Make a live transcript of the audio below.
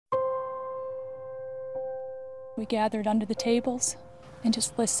We gathered under the tables and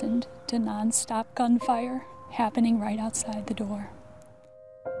just listened to non-stop gunfire happening right outside the door.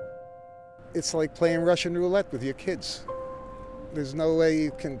 It's like playing Russian roulette with your kids. There's no way you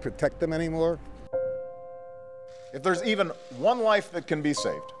can protect them anymore. If there's even one life that can be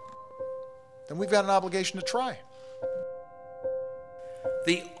saved, then we've got an obligation to try.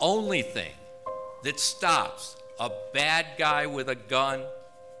 The only thing that stops a bad guy with a gun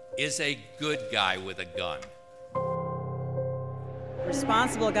is a good guy with a gun.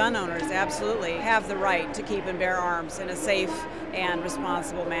 Responsible gun owners absolutely have the right to keep and bear arms in a safe and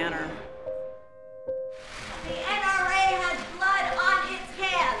responsible manner. The NRA has blood on its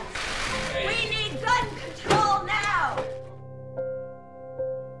hands. We need gun control now.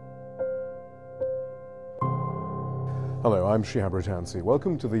 Hello, I'm Shihab Rotansi.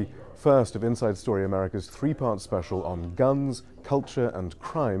 Welcome to the first of Inside Story America's three-part special on guns, culture and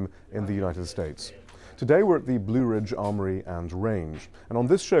crime in the United States. Today we're at the Blue Ridge Armory and Range, and on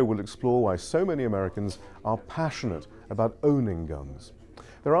this show we'll explore why so many Americans are passionate about owning guns.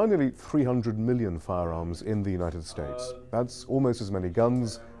 There are nearly 300 million firearms in the United States. That's almost as many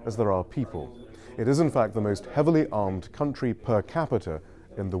guns as there are people. It is in fact the most heavily armed country per capita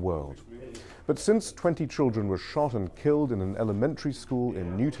in the world. But since 20 children were shot and killed in an elementary school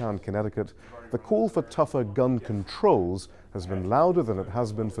in Newtown, Connecticut, the call for tougher gun controls has been louder than it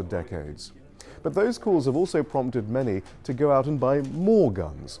has been for decades. But those calls have also prompted many to go out and buy more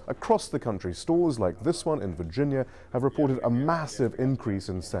guns. Across the country, stores like this one in Virginia have reported a massive increase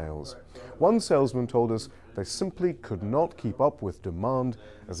in sales. One salesman told us they simply could not keep up with demand,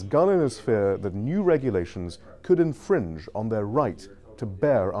 as gun owners fear that new regulations could infringe on their right to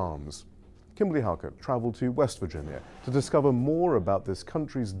bear arms. Kimberly Halkett traveled to West Virginia to discover more about this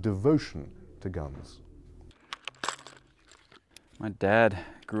country's devotion to guns. My dad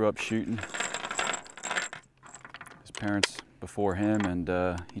grew up shooting. His parents before him, and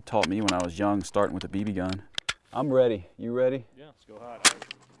he taught me when I was young, starting with a BB gun. I'm ready. You ready? Yeah, let's go hot.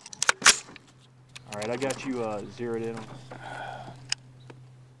 All right, I got you zeroed in.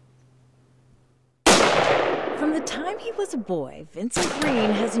 From the time he was a boy, Vincent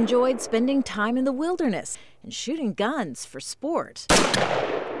Green has enjoyed spending time in the wilderness and shooting guns for sport.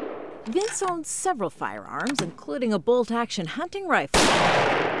 Vince owns several firearms, including a bolt-action hunting rifle.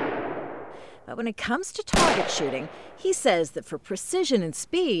 But when it comes to target shooting, he says that for precision and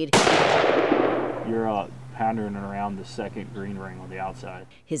speed, You're pounding around the second green ring on the outside.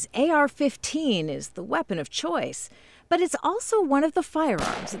 His AR-15 is the weapon of choice. But it's also one of the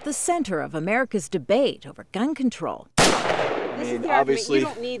firearms at the center of America's debate over gun control. This is the obviously, you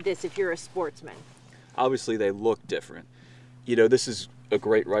don't need this if you're a sportsman. Obviously, they look different. You know, this is a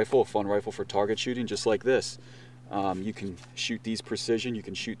great rifle, a fun rifle for target shooting, just like this. You can shoot these precision, you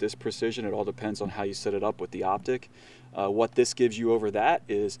can shoot this precision. It all depends on how you set it up with the optic. What this gives you over that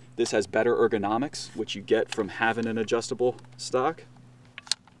is this has better ergonomics, which you get from having an adjustable stock,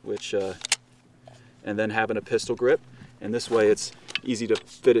 which, and then having a pistol grip. And this way it's easy to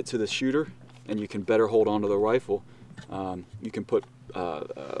fit it to the shooter, and you can better hold onto the rifle. You can put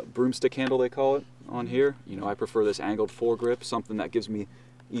a broomstick handle, they call it, on here. You know, I prefer this angled foregrip, something that gives me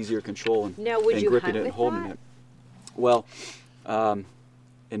easier control and gripping it and holding it. Well,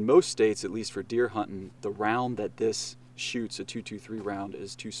 in most states, at least for deer hunting, the round that this shoots, a .223 round,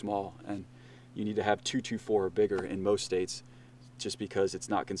 is too small, and you need to have .224 or bigger in most states, just because it's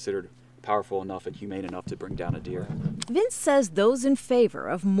not considered powerful enough and humane enough to bring down a deer. Vince says those in favor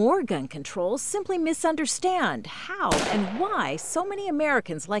of more gun control simply misunderstand how and why so many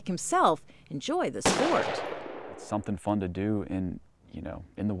Americans like himself enjoy the sport. It's something fun to do in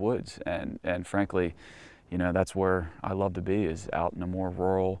the woods, and frankly, that's where I love to be, is out in a more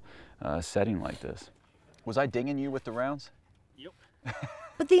rural setting like this. Was I dinging you with the rounds? Yep.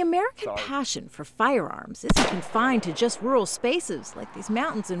 But the American passion for firearms isn't confined to just rural spaces like these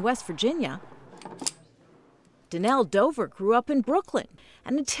mountains in West Virginia. Donnell Dover grew up in Brooklyn,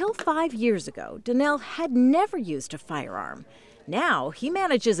 and until 5 years ago, Donnell had never used a firearm. Now he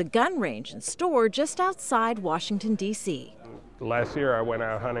manages a gun range and store just outside Washington, D.C. Last year I went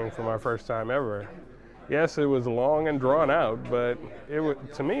out hunting for my first time ever. Yes, it was long and drawn out, but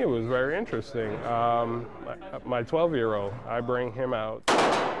to me it was very interesting. My 12-year-old, I bring him out.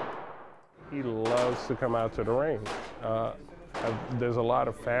 He loves to come out to the range. There's a lot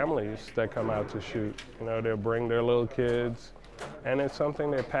of families that come out to shoot. They'll bring their little kids, and it's something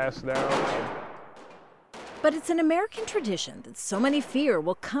they pass down. But it's an American tradition that so many fear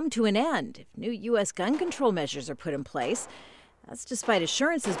will come to an end if new U.S. gun control measures are put in place. That's despite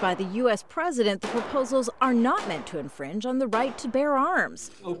assurances by the U.S. president the proposals are not meant to infringe on the right to bear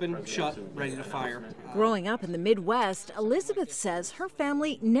arms. Open, shut, ready to fire. Growing up in the Midwest, Elizabeth says her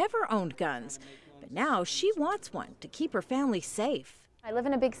family never owned guns, but now she wants one to keep her family safe. I live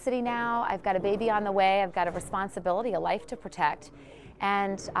in a big city now. I've got a baby on the way. I've got a responsibility, a life to protect.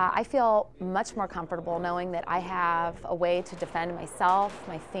 And I feel much more comfortable knowing that I have a way to defend myself,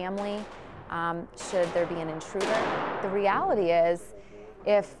 my family, should there be an intruder. The reality is,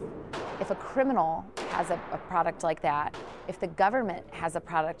 if a criminal has a product like that, if the government has a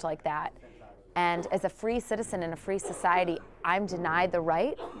product like that, and as a free citizen in a free society, I'm denied the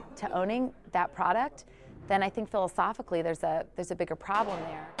right to owning that product, then I think philosophically there's a bigger problem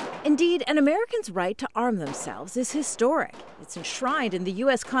there. Indeed, an American's right to arm themselves is historic. It's enshrined in the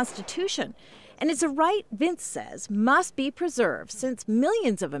U.S. Constitution. And it's a right, Vince says, must be preserved since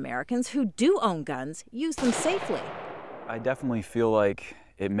millions of Americans who do own guns use them safely. I definitely feel like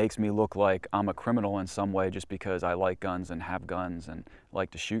it makes me look like I'm a criminal in some way just because I like guns and have guns and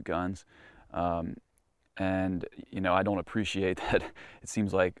like to shoot guns. And, you know, I don't appreciate that it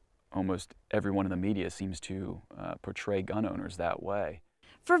seems like almost everyone in the media seems to portray gun owners that way.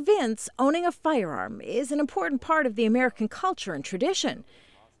 For Vince, owning a firearm is an important part of the American culture and tradition.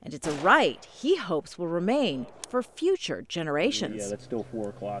 And it's a right he hopes will remain for future generations. Yeah, that's still 4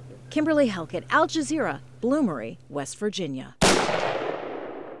 o'clock. Kimberly Helkett, Al Jazeera, Bloomery, West Virginia.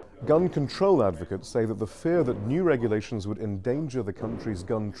 Gun control advocates say that the fear that new regulations would endanger the country's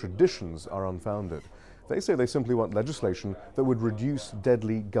gun traditions are unfounded. They say they simply want legislation that would reduce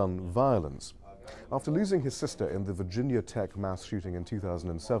deadly gun violence. After losing his sister in the Virginia Tech mass shooting in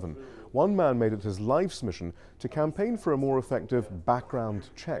 2007, one man made it his life's mission to campaign for a more effective background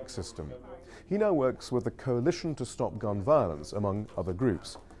check system. He now works with the Coalition to Stop Gun Violence, among other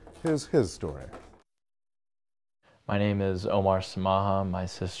groups. Here's his story. My name is Omar Samaha. My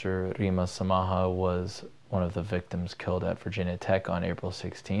sister Rima Samaha was one of the victims killed at Virginia Tech on April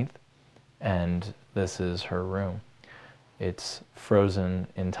 16th, and this is her room. It's frozen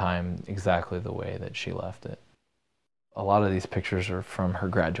in time exactly the way that she left it. A lot of these pictures are from her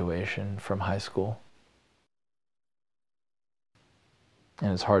graduation from high school.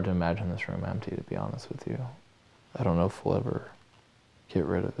 And it's hard to imagine this room empty, to be honest with you. I don't know if we'll ever get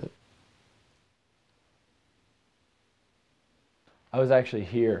rid of it. I was actually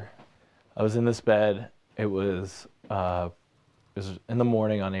here. I was in this bed. It was in the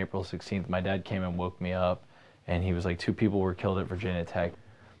morning on April 16th. My dad came and woke me up, and he was like, 2 people were killed at Virginia Tech.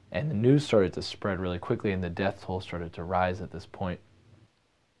 And the news started to spread really quickly, and the death toll started to rise at this point.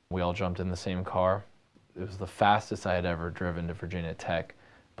 We all jumped in the same car. It was the fastest I had ever driven to Virginia Tech,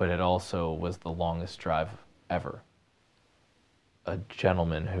 but it also was the longest drive ever. A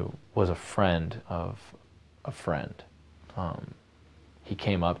gentleman who was a friend of a friend, he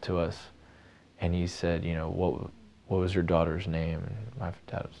came up to us and he said, you know, what was your daughter's name? And my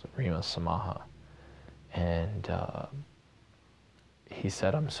dad was Rima Samaha. And he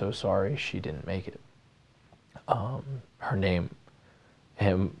said, I'm so sorry she didn't make it. Her name,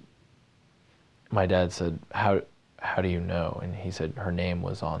 my dad said, how do you know? And he said, her name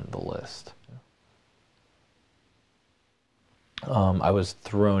was on the list. I was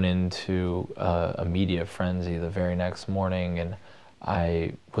thrown into a media frenzy the very next morning, and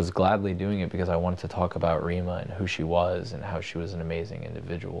I was gladly doing it because I wanted to talk about Rima and who she was and how she was an amazing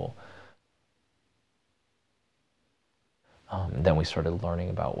individual. Then we started learning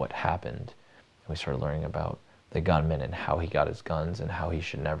about what happened. We started learning about the gunman and how he got his guns and how he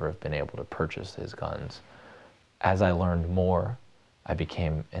should never have been able to purchase his guns. As I learned more, I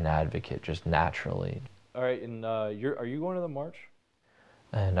became an advocate just naturally. All right, and are you going to the march?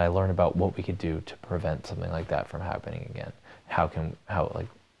 And I learned about what we could do to prevent something like that from happening again. How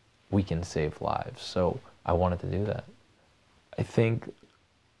we can save lives. So I wanted to do that. I think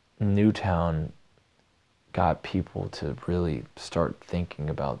Newtown got people to really start thinking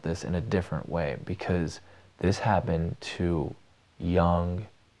about this in a different way, because this happened to young,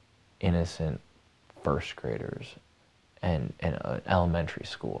 innocent first graders and an elementary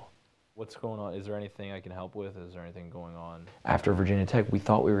school. What's going on? Is there anything I can help with? Is there anything going on? After Virginia Tech, we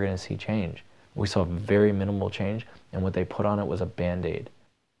thought we were going to see change. We saw very minimal change, and what they put on it was a Band-Aid.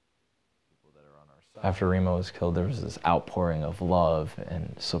 After Rima was killed, there was this outpouring of love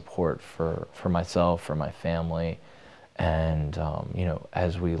and support for myself, for my family, and you know,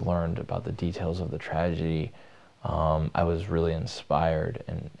 as we learned about the details of the tragedy, I was really inspired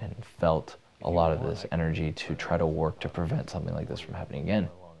and felt a lot of this energy to try to work to prevent something like this from happening again.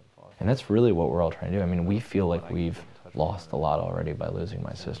 And that's really what we're all trying to do. I mean, we feel like we've lost a lot already by losing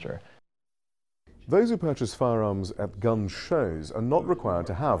my sister. Those who purchase firearms at gun shows are not required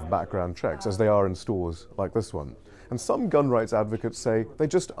to have background checks, as they are in stores like this one. And some gun rights advocates say they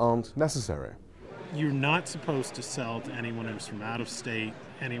just aren't necessary. You're not supposed to sell to anyone who's from out of state,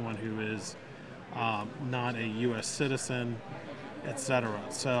 anyone who is not a U.S. citizen, etc.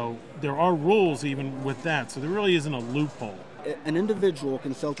 So there are rules even with that, so there really isn't a loophole. An individual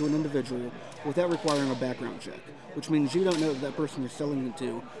can sell to an individual without requiring a background check, which means you don't know that person you're selling it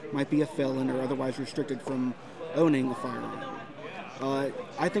to might be a felon or otherwise restricted from owning a firearm.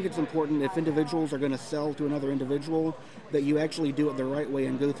 I think it's important, if individuals are going to sell to another individual, that you actually do it the right way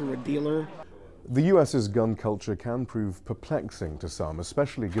and go through a dealer. The US's gun culture can prove perplexing to some,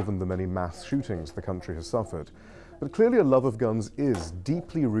 especially given the many mass shootings the country has suffered. But clearly a love of guns is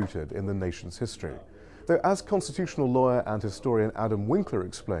deeply rooted in the nation's history. Though, as constitutional lawyer and historian Adam Winkler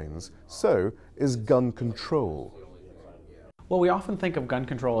explains, so is gun control. Well, we often think of gun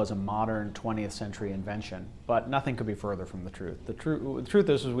control as a modern 20th century invention, but nothing could be further from the truth. The truth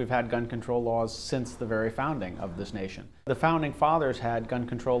is we've had gun control laws since the very founding of this nation. The founding fathers had gun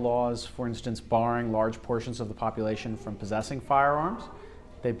control laws, for instance, barring large portions of the population from possessing firearms.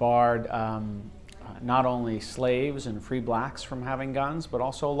 They barred not only slaves and free blacks from having guns, but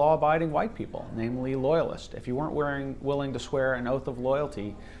also law-abiding white people, namely loyalists. If you weren't willing to swear an oath of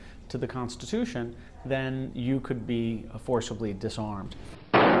loyalty to the Constitution, then you could be forcibly disarmed.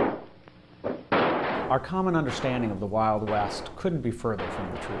 Our common understanding of the Wild West couldn't be further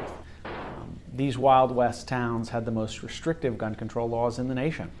from the truth. These Wild West towns had the most restrictive gun control laws in the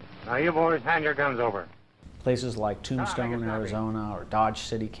nation. Now you boys hand your guns over. Places like Tombstone, Arizona, or Dodge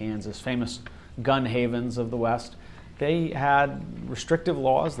City, Kansas, famous gun havens of the West, they had restrictive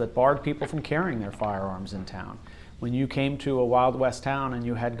laws that barred people from carrying their firearms in town. When you came to a Wild West town and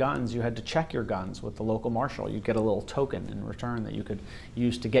you had guns, you had to check your guns with the local marshal. You'd get a little token in return that you could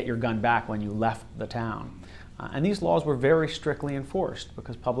use to get your gun back when you left the town. And these laws were very strictly enforced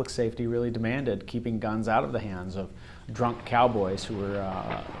because public safety really demanded keeping guns out of the hands of drunk cowboys who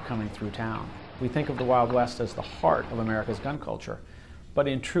were coming through town. We think of the Wild West as the heart of America's gun culture, but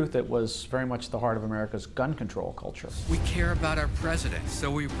in truth it was very much the heart of America's gun control culture. We care about our president,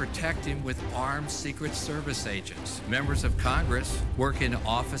 so we protect him with armed Secret Service agents. Members of Congress work in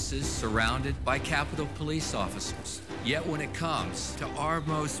offices surrounded by Capitol Police officers. Yet when it comes to our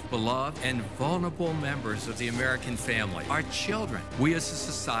most beloved and vulnerable members of the American family, our children, we as a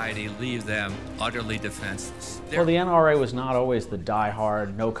society leave them utterly defenseless. Well, the NRA was not always the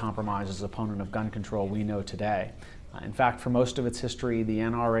die-hard, no-compromises opponent of gun control we know today. In fact, for most of its history, the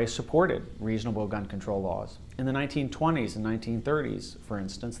NRA supported reasonable gun control laws. In the 1920s and 1930s, for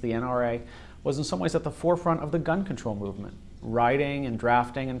instance, the NRA was in some ways at the forefront of the gun control movement, writing and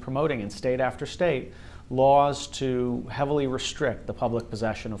drafting and promoting in state after state laws to heavily restrict the public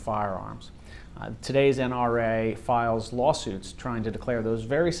possession of firearms. Today's NRA files lawsuits trying to declare those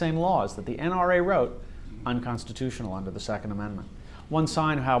very same laws that the NRA wrote unconstitutional under the Second Amendment. One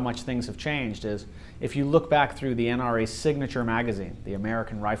sign of how much things have changed is if you look back through the NRA's signature magazine, The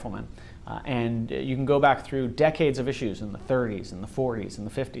American Rifleman, and you can go back through decades of issues in the 30s and the 40s and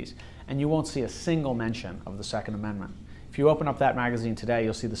the 50s, and you won't see a single mention of the Second Amendment. If you open up that magazine today,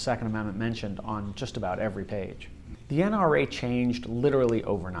 you'll see the Second Amendment mentioned on just about every page. The NRA changed literally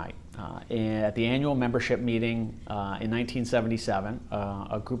overnight. At the annual membership meeting in 1977,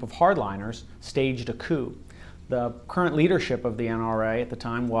 a group of hardliners staged a coup. The current leadership of the NRA at the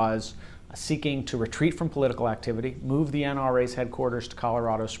time was seeking to retreat from political activity, move the NRA's headquarters to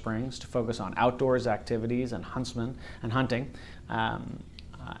Colorado Springs to focus on outdoors activities and hunting.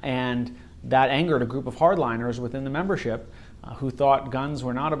 And that angered a group of hardliners within the membership who thought guns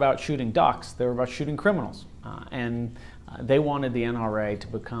were not about shooting ducks, they were about shooting criminals. They wanted the NRA to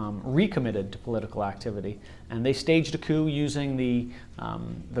become recommitted to political activity, and they staged a coup using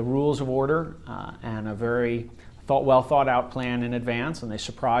the rules of order and a very well thought out plan in advance, and they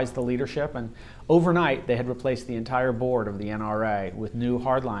surprised the leadership, and overnight they had replaced the entire board of the NRA with new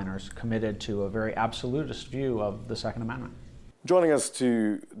hardliners committed to a very absolutist view of the Second Amendment. Joining us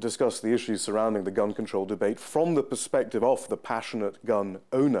to discuss the issues surrounding the gun control debate from the perspective of the passionate gun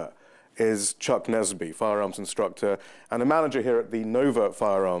owner is Chuck Nesby, firearms instructor and a manager here at the Nova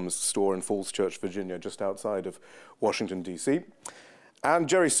Firearms store in Falls Church, Virginia, just outside of Washington, D.C., and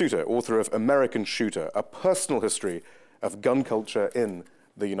Jerry Souter, author of American Shooter, a personal history of gun culture in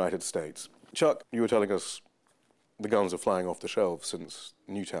the United States. Chuck, you were telling us the guns are flying off the shelves since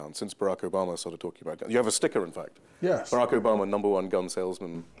Newtown, since Barack Obama started talking about guns. You have a sticker, in fact. Yes. Barack Obama, #1 gun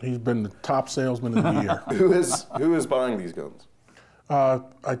salesman. He's been the top salesman of the year. Who is buying these guns?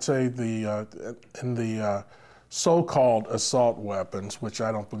 I'd say in the so-called assault weapons, which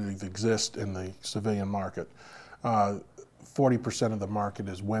I don't believe exist in the civilian market, 40% of the market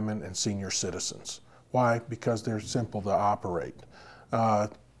is women and senior citizens. Why? Because they're simple to operate.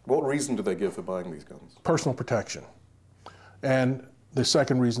 What reason do they give for buying these guns? Personal protection. And the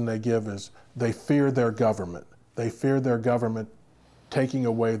second reason they give is they fear their government. They fear their government taking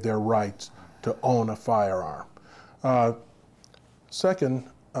away their rights to own a firearm. Second,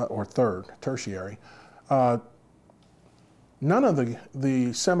 or third, tertiary, none of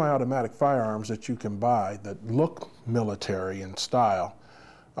the semi-automatic firearms that you can buy that look military in style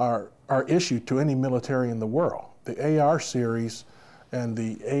are issued to any military in the world. The AR series and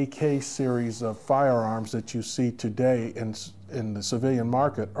the AK series of firearms that you see today in the civilian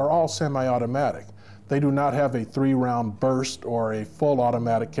market are all semi-automatic. They do not have a 3-round burst or a full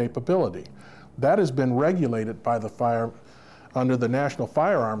automatic capability. That has been regulated by under the National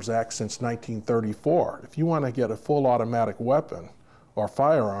Firearms Act since 1934. If you want to get a full automatic weapon or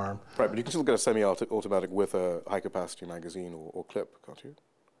firearm... Right, but you can still get a semi-automatic with a high-capacity magazine or clip, can't you?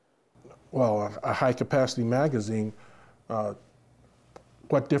 Well, a high-capacity magazine,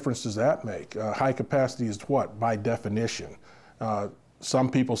 what difference does that make? High capacity is what, by definition?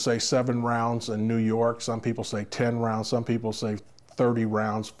 Some people say 7 rounds in New York, some people say 10 rounds, some people say 30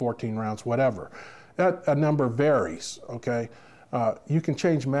 rounds, 14 rounds, whatever. That number varies, okay? You can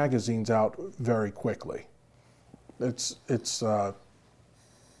change magazines out very quickly. Is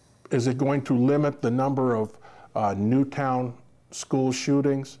it going to limit the number of Newtown school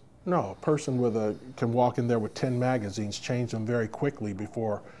shootings? No, a person can walk in there with 10 magazines, change them very quickly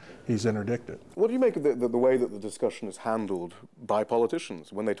before he's interdicted. What do you make of the way that the discussion is handled by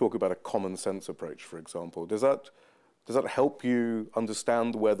politicians when they talk about a common sense approach, for example? Does that help you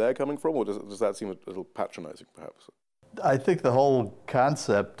understand where they're coming from, or does that seem a little patronizing, perhaps? I think the whole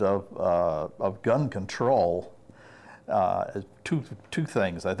concept of gun control is two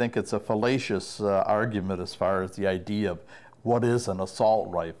things. I think it's a fallacious argument as far as the idea of what is an assault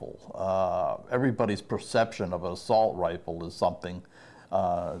rifle. Everybody's perception of an assault rifle is something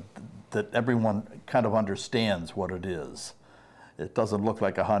that everyone kind of understands what it is. It doesn't look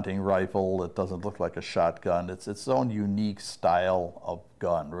like a hunting rifle. It doesn't look like a shotgun. It's its own unique style of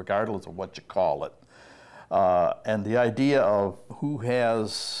gun, regardless of what you call it. And the idea of who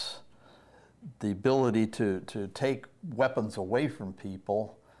has the ability to take weapons away from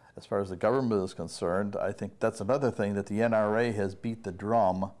people, as far as the government is concerned, I think that's another thing that the NRA has beat the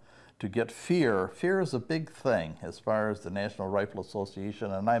drum to get fear. Fear is a big thing as far as the National Rifle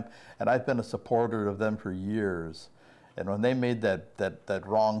Association, and I've been a supporter of them for years. And when they made that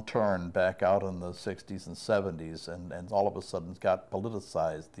wrong turn back out in the 60s and 70s and all of a sudden got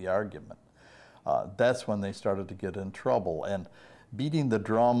politicized, the argument, that's when they started to get in trouble. And beating the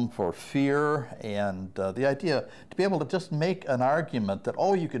drum for fear and the idea to be able to just make an argument that,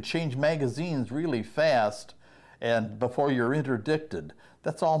 oh, you could change magazines really fast and before you're interdicted,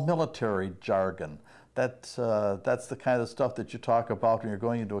 that's all military jargon. That's the kind of stuff that you talk about when you're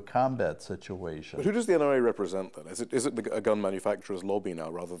going into a combat situation. But who does the NRA represent then? Is it a gun manufacturer's lobby now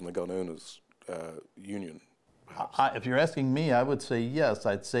rather than the gun owners' union? If you're asking me, I would say yes.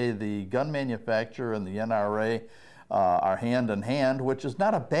 I'd say the gun manufacturer and the NRA are hand in hand, which is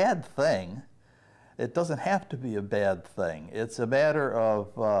not a bad thing. It doesn't have to be a bad thing. It's a matter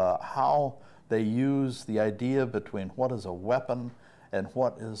of how they use the idea between what is a weapon and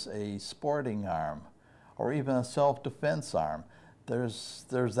what is a sporting arm, or even a self-defense arm. There's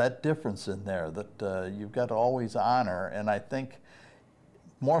that difference in there that you've got to always honor, and I think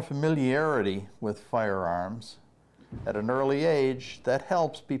more familiarity with firearms at an early age, that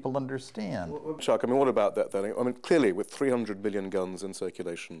helps people understand. Well, Chuck, I mean, what about that then? I mean, clearly, with 300 million guns in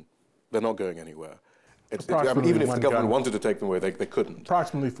circulation, they're not going anywhere. I mean, even if the government wanted to take them away, they couldn't.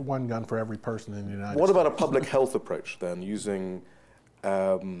 Approximately for 1 gun for every person in the United States. What about a public health approach then, using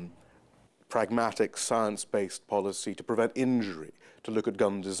pragmatic, science-based policy to prevent injury, to look at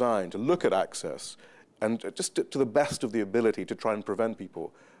gun design, to look at access, and just to the best of the ability to try and prevent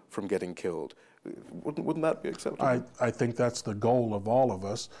people from getting killed? Wouldn't that be acceptable? I think that's the goal of all of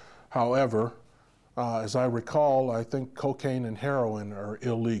us. However, as I recall, I think cocaine and heroin are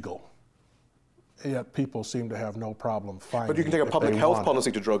illegal. Yet people seem to have no problem finding. But you can take a public health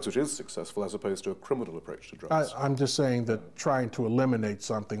policy to drugs which is successful as opposed to a criminal approach to drugs. I'm just saying that trying to eliminate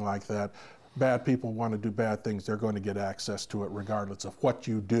something like that, bad people want to do bad things, they're going to get access to it regardless of what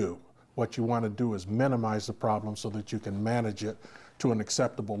you do. What you want to do is minimize the problem so that you can manage it to an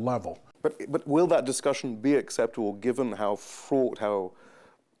acceptable level. But will that discussion be acceptable given how fraught, how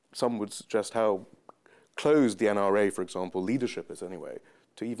some would suggest how closed the NRA, for example, leadership is anyway,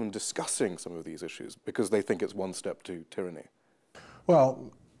 to even discussing some of these issues because they think it's one step to tyranny?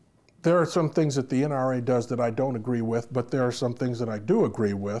 Well, there are some things that the NRA does that I don't agree with, but there are some things that I do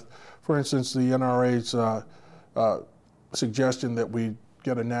agree with. For instance, the NRA's suggestion that we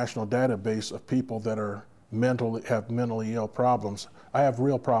get a national database of people that are have mentally ill problems, I have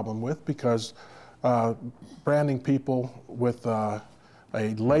real problem with, because branding people with a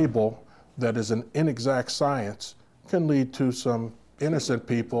label that is an inexact science can lead to some innocent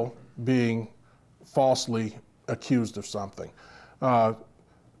people being falsely accused of something.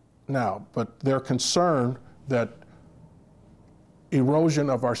 Now, but they're concerned that erosion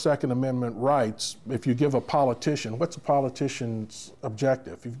of our Second Amendment rights, if you give a politician, what's a politician's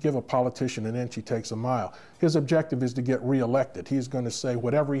objective? If you give a politician an inch, he takes a mile. His objective is to get reelected. He's going to say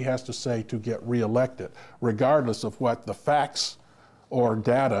whatever he has to say to get reelected, regardless of what the facts or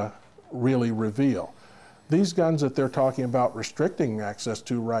data really reveal. These guns that they're talking about restricting access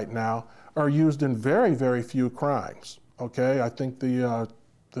to right now are used in very, very few crimes. Okay, I think the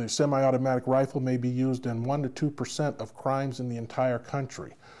semi-automatic rifle may be used in 1% to 2% of crimes in the entire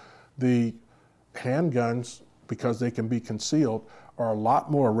country. The handguns, because they can be concealed, are a lot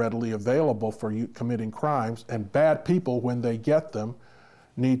more readily available for you committing crimes, and bad people, when they get them,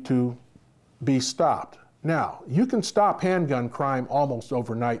 need to be stopped. Now, you can stop handgun crime almost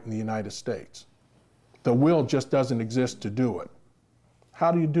overnight in the United States. The will just doesn't exist to do it.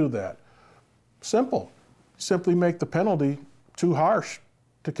 How do you do that? Simple. Simply make the penalty too harsh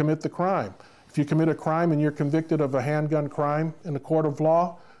to commit the crime. If you commit a crime and you're convicted of a handgun crime in a court of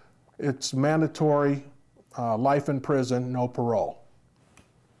law, it's mandatory life in prison, no parole.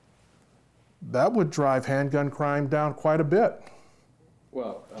 That would drive handgun crime down quite a bit.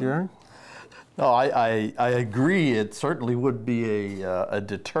 Well, Jerry? No, I agree. It certainly would be a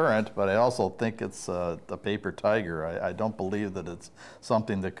deterrent, but I also think it's a paper tiger. I don't believe that it's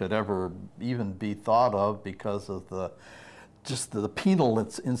something that could ever even be thought of because of just the penal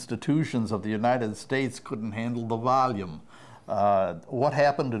institutions of the United States couldn't handle the volume. What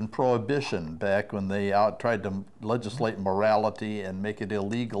happened in Prohibition back when they tried to legislate morality and make it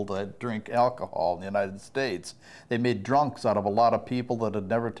illegal to drink alcohol in the United States? They made drunks out of a lot of people that had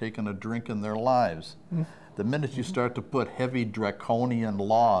never taken a drink in their lives. The minute you start to put heavy draconian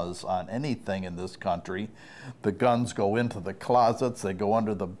laws on anything in this country, the guns go into the closets, they go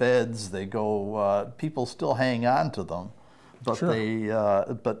under the beds, they go, people still hang on to them. But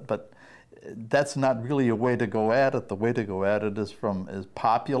sure. But that's not really a way to go at it. The way to go at it is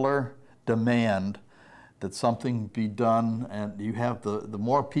popular demand that something be done, and you have the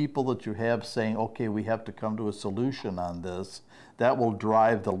more people that you have saying, okay, we have to come to a solution on this, that will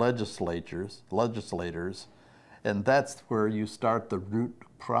drive the legislators, and that's where you start the root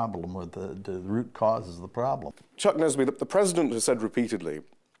problem, or the root causes of the problem. Chuck Nesby, the president has said repeatedly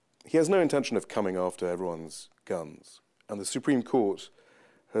he has no intention of coming after everyone's guns. And the Supreme Court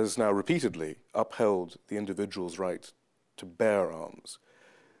has now repeatedly upheld the individual's right to bear arms.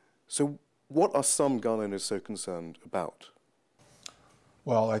 So what are some gun owners so concerned about?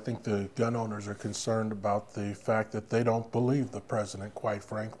 Well, I think the gun owners are concerned about the fact that they don't believe the president, quite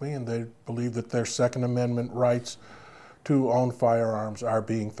frankly, and they believe that their Second Amendment rights to own firearms are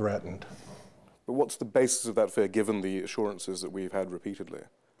being threatened. But what's the basis of that fear, given the assurances that we've had repeatedly?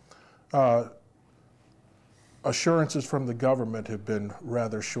 Assurances from the government have been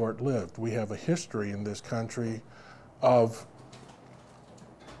rather short-lived. We have a history in this country of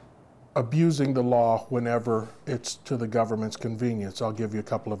abusing the law whenever it's to the government's convenience. I'll give you a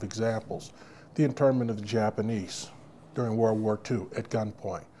couple of examples. The internment of the Japanese during World War II at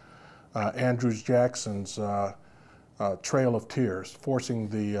gunpoint. Andrew Jackson's Trail of Tears, forcing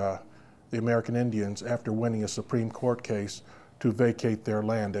the American Indians, after winning a Supreme Court case, to vacate their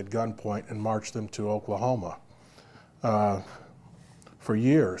land at gunpoint and march them to Oklahoma. For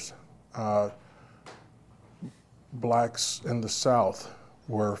years, blacks in the South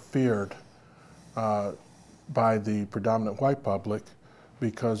were feared by the predominant white public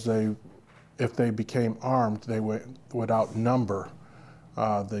because if they became armed, they would outnumber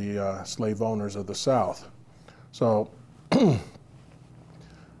the slave owners of the South. So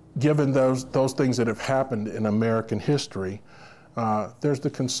given those things that have happened in American history, there's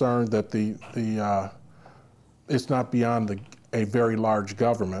the concern that it's not beyond a very large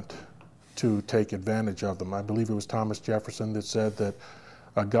government to take advantage of them. I believe it was Thomas Jefferson that said that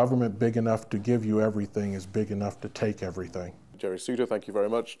a government big enough to give you everything is big enough to take everything. Jerry Souter, thank you very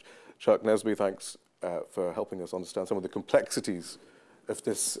much. Chuck Nesby, thanks for helping us understand some of the complexities of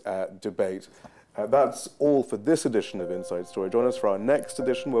this debate. That's all for this edition of Inside Story. Join us for our next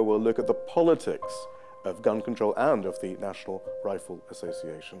edition, where we'll look at the politics of gun control and of the National Rifle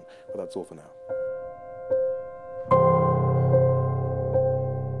Association. But that's all for now.